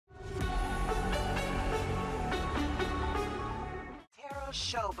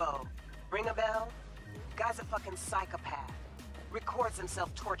Shobo. Ring a bell? Guy's a fucking psychopath. Records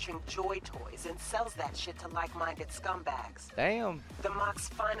himself torturing joy toys and sells that shit to like-minded scumbags. Damn. The Mox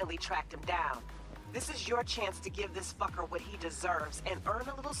finally tracked him down. This is your chance to give this fucker what he deserves and earn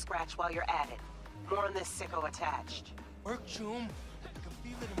a little scratch while you're at it. More on this sicko attached. Work, Choom. I can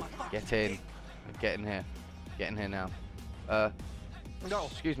feel it in my fucking Get in. dick. Get in here. Get in here now. No.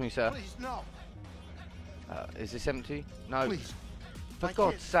 Excuse me, sir. Please, no. Is this empty? No. Please. For My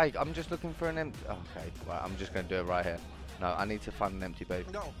God's kid. sake, I'm just looking for an empty. Okay, right, I'm just gonna do it right here. No, I need to find an empty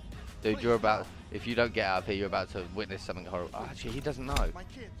booth. No. Dude, Please, you're about. no. If you don't get out of here, you're about to witness something horrible. Oh, actually, he doesn't know. My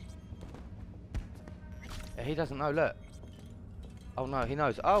kid. Yeah, he doesn't know. Look. Oh no, he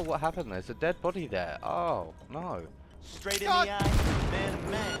knows. Oh, what happened? There's a dead body there. Oh no. Straight in the eye, man to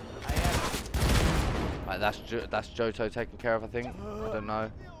man. I have Right, that's Johto taken care of, I think. I don't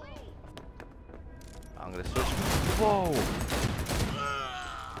know. I'm gonna switch. Whoa!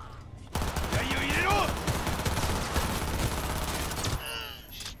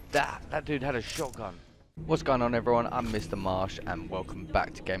 That dude had a shotgun. What's going on, everyone? I'm Mr. Marsh, and welcome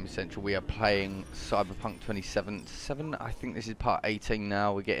back to Game Central. We are playing Cyberpunk 2077. I think this is part 18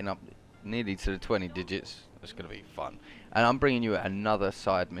 now. We're getting up nearly to the 20 digits. It's going to be fun. And I'm bringing you another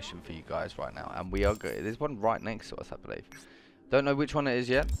side mission for you guys right now. And we are good. There's one right next to us, I believe. Don't know which one it is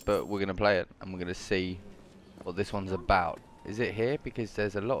yet, but we're going to play it. And we're going to see what this one's about. Is it here? Because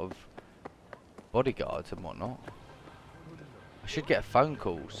there's a lot of bodyguards and whatnot. I should get a phone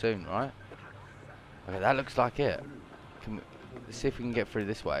call soon, right? Okay, that looks like it. Let's see if we can get through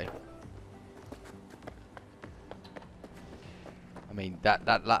this way. I mean,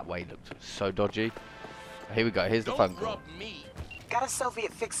 that way looked so dodgy. Here we go. Here's the phone call. Got a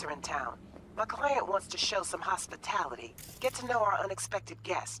Soviet fixer in town. My client wants to show some hospitality. Get to know our unexpected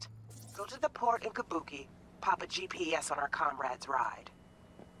guest. Go to the port in Kabuki. Pop a GPS on our comrade's ride.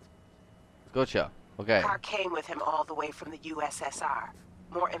 Gotcha. Okay. Car came with him all the way from the USSR.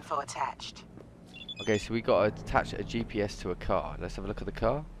 More info attached. Okay, so we got to attach a GPS to a car. Let's have a look at the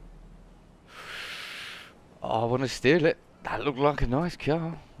car. Oh, I want to steal it. That looked like a nice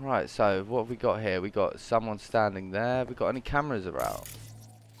car. Right, so what have we got here? We got someone standing there. We got any cameras around?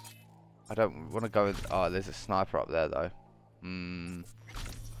 I don't want to go in. Oh, there's a sniper up there though. I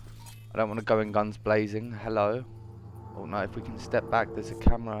don't want to go in guns blazing. Hello. Oh no, if we can step back, there's a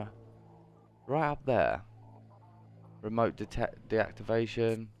camera right up there. Remote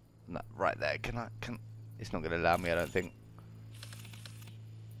deactivation. No, right there. Can it's not going to allow me, I don't think.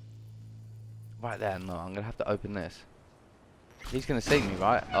 Right there. No, I'm going to have to open this. He's going to see me,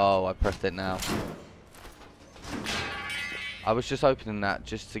 right? Oh, I pressed it now. I was just opening that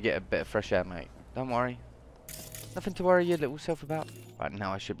just to get a bit of fresh air, mate. Don't worry. Nothing to worry your little self about. Right,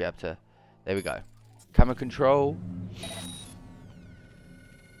 now I should be able to. There we go. Camera control.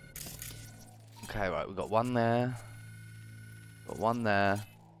 Okay, right, we've got one there. Got one there.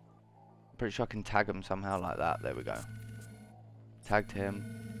 I'm pretty sure I can tag him somehow like that. There we go. Tagged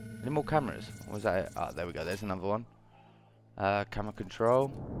him. Any more cameras? What was that? Ah, there we go. There's another one. Camera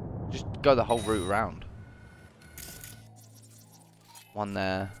control. Just go the whole route around. One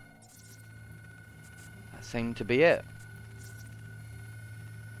there. That seemed to be it.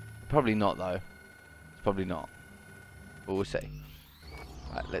 Probably not though. It's probably not. But we'll see.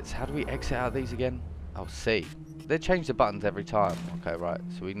 Right, let's. How do we exit out of these again? Oh, C. They change the buttons every time. Okay, right.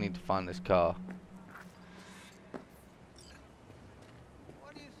 So we need to find this car.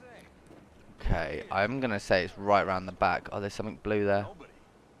 What do you think? Okay, I'm gonna say it's right around the back. Oh, there's something blue there.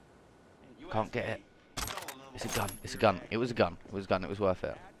 Can't get it. It's a gun. It's a gun. It was a gun. It was a gun. It was worth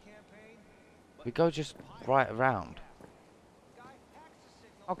it. We go just right around.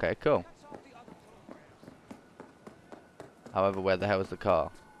 Okay, cool. However, where the hell is the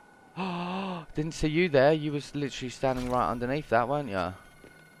car? Didn't see you there. You was literally standing right underneath that, weren't you?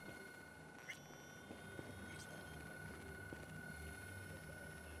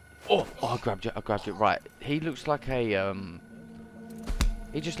 Oh, I grabbed it. I grabbed it. Right. He looks like a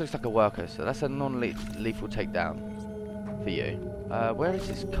he just looks like a worker. So that's a non-lethal takedown for you. Where is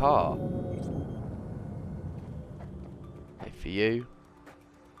this car? Okay, for you.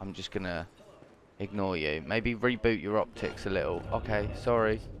 I'm just gonna ignore you. Maybe reboot your optics a little. Okay,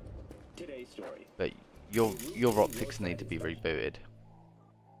 sorry. But your optics need to be rebooted.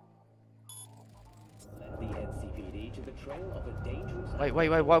 Wait.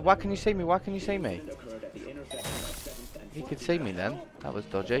 Why can you see me? Why can you see me? He could see me then. That was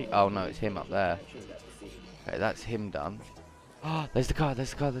dodgy. Oh no, it's him up there. Okay, that's him done. Oh, there's the car.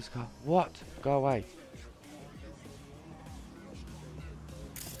 There's the car. There's the car. What? Go away.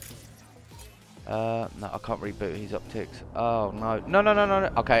 No, I can't reboot his optics. Oh, no. No, no, no, no,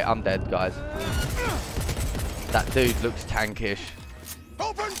 no. Okay, I'm dead, guys. That dude looks tankish.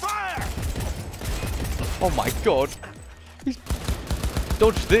 Open fire! Oh my god. He's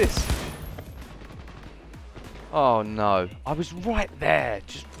dodged this. Oh no. I was right there.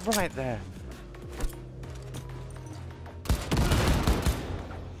 Just right there.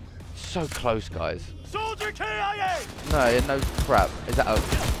 So close, guys. Soldier KIA! No, no crap. Is that a...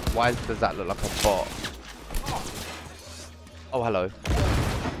 Why does that look like a bot? Oh, hello.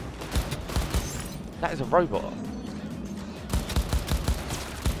 That is a robot.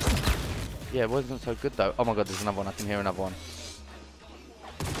 Yeah, it wasn't so good though. Oh my god, there's another one. I can hear another one.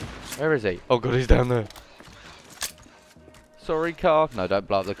 Where is he? Oh god, he's down there. Sorry, car. No, don't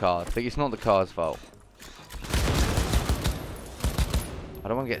blow up the car. I think it's not the car's fault. I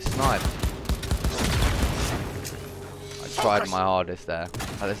don't want to get sniped. I tried my hardest there.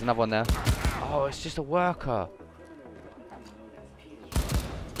 Oh, there's another one there. Oh, it's just a worker.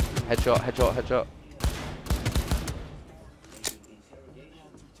 Headshot, headshot, headshot.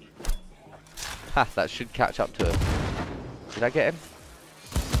 Ha, that should catch up to him. Did I get him?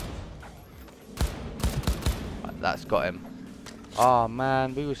 Right, that's got him. Oh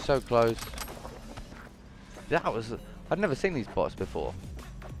man, we were so close. That was... I'd never seen these bots before.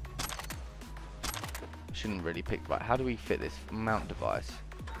 Shouldn't really pick... Right, how do we fit this mount device?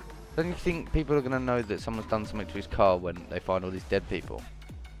 Don't you think people are going to know that someone's done something to his car when they find all these dead people?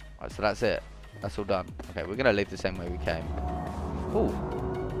 Right, so that's it. That's all done. Okay, we're going to leave the same way we came. Ooh.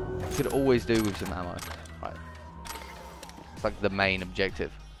 Could always do with some ammo. Right. It's like the main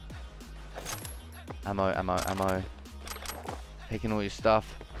objective. Ammo, ammo, ammo. Taking all your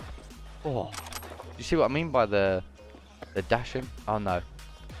stuff. Oh. You see what I mean by the dashing? Oh no.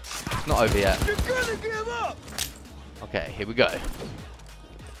 It's not over yet. You're gonna give up! Okay, here we go.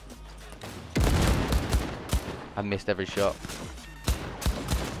 I missed every shot.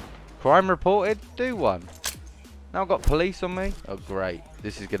 Crime reported? Do one. Now I've got police on me? Oh great.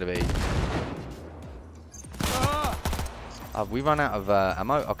 This is gonna be... we run out of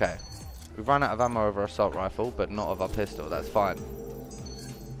ammo? Okay. We've run out of ammo of our assault rifle, but not of our pistol. That's fine.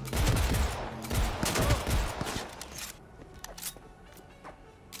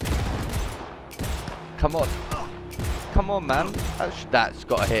 Come on. Come on, man. That's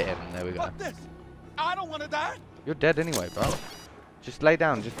got to hit him. There we go. Fuck this! I don't wanna die! You're dead anyway, bro. Just lay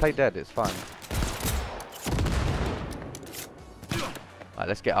down. Just play dead. It's fine. Right,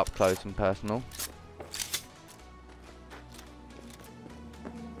 let's get up close and personal.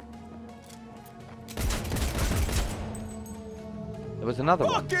 There was another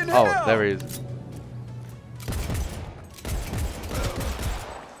one. Oh, there he is.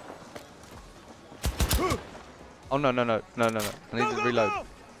 Oh no no no no no no! I need to reload.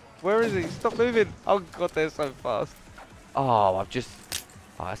 Where is he? Stop moving! Oh god, they're so fast. Oh, I've just...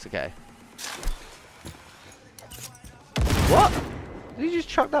 Oh, that's okay. What? Did you just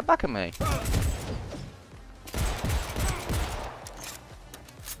chuck that back at me?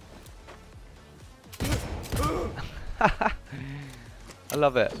 I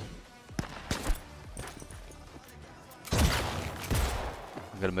love it.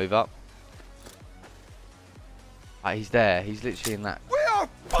 I'm gonna move up. Ah, he's there. He's literally in that. We are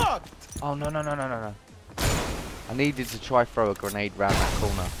fucked! Oh no no no no no no! I needed to try throw a grenade round that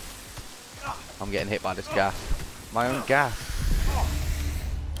corner. I'm getting hit by this gas. My own gas.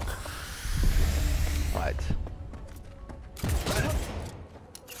 Right.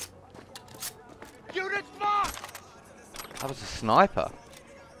 Unit locked! That was a sniper.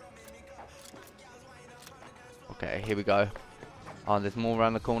 Okay, here we go. Oh, there's more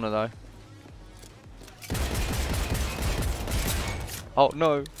around the corner though. Oh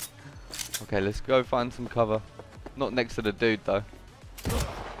no. Okay, let's go find some cover. Not next to the dude though.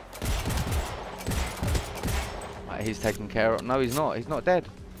 Right, he's taken care of. No, he's not. He's not dead.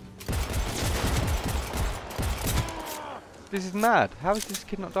 This is mad. How is this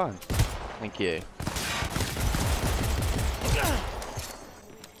kid not dying? Thank you.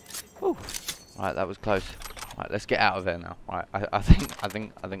 Whew. Right, that was close. Right, let's get out of there now. Right, I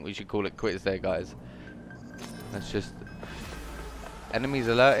think we should call it quits there, guys. Let's just... Enemies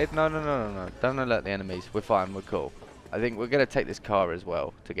alerted? No, no, no, no, no. Don't alert the enemies. We're fine. We're cool. I think we're going to take this car as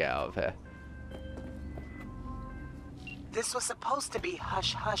well to get out of here. This was supposed to be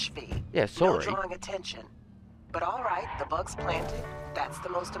hush-hush, V. Yeah, sorry. No drawing attention. But all right, the bug's planted. That's the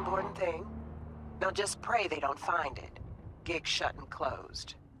most important thing. Now just pray they don't find it. Gig shut and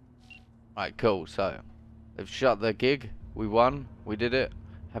closed. Right, cool. So, they've shut the gig. We won. We did it.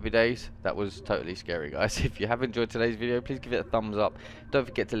 Happy days. That was totally scary, guys. If you have enjoyed today's video, please give it a thumbs up. Don't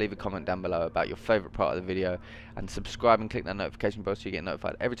forget to leave a comment down below about your favourite part of the video, and subscribe and click that notification bell so you get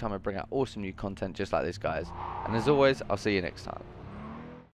notified every time I bring out awesome new content just like this, guys. And as always, I'll see you next time.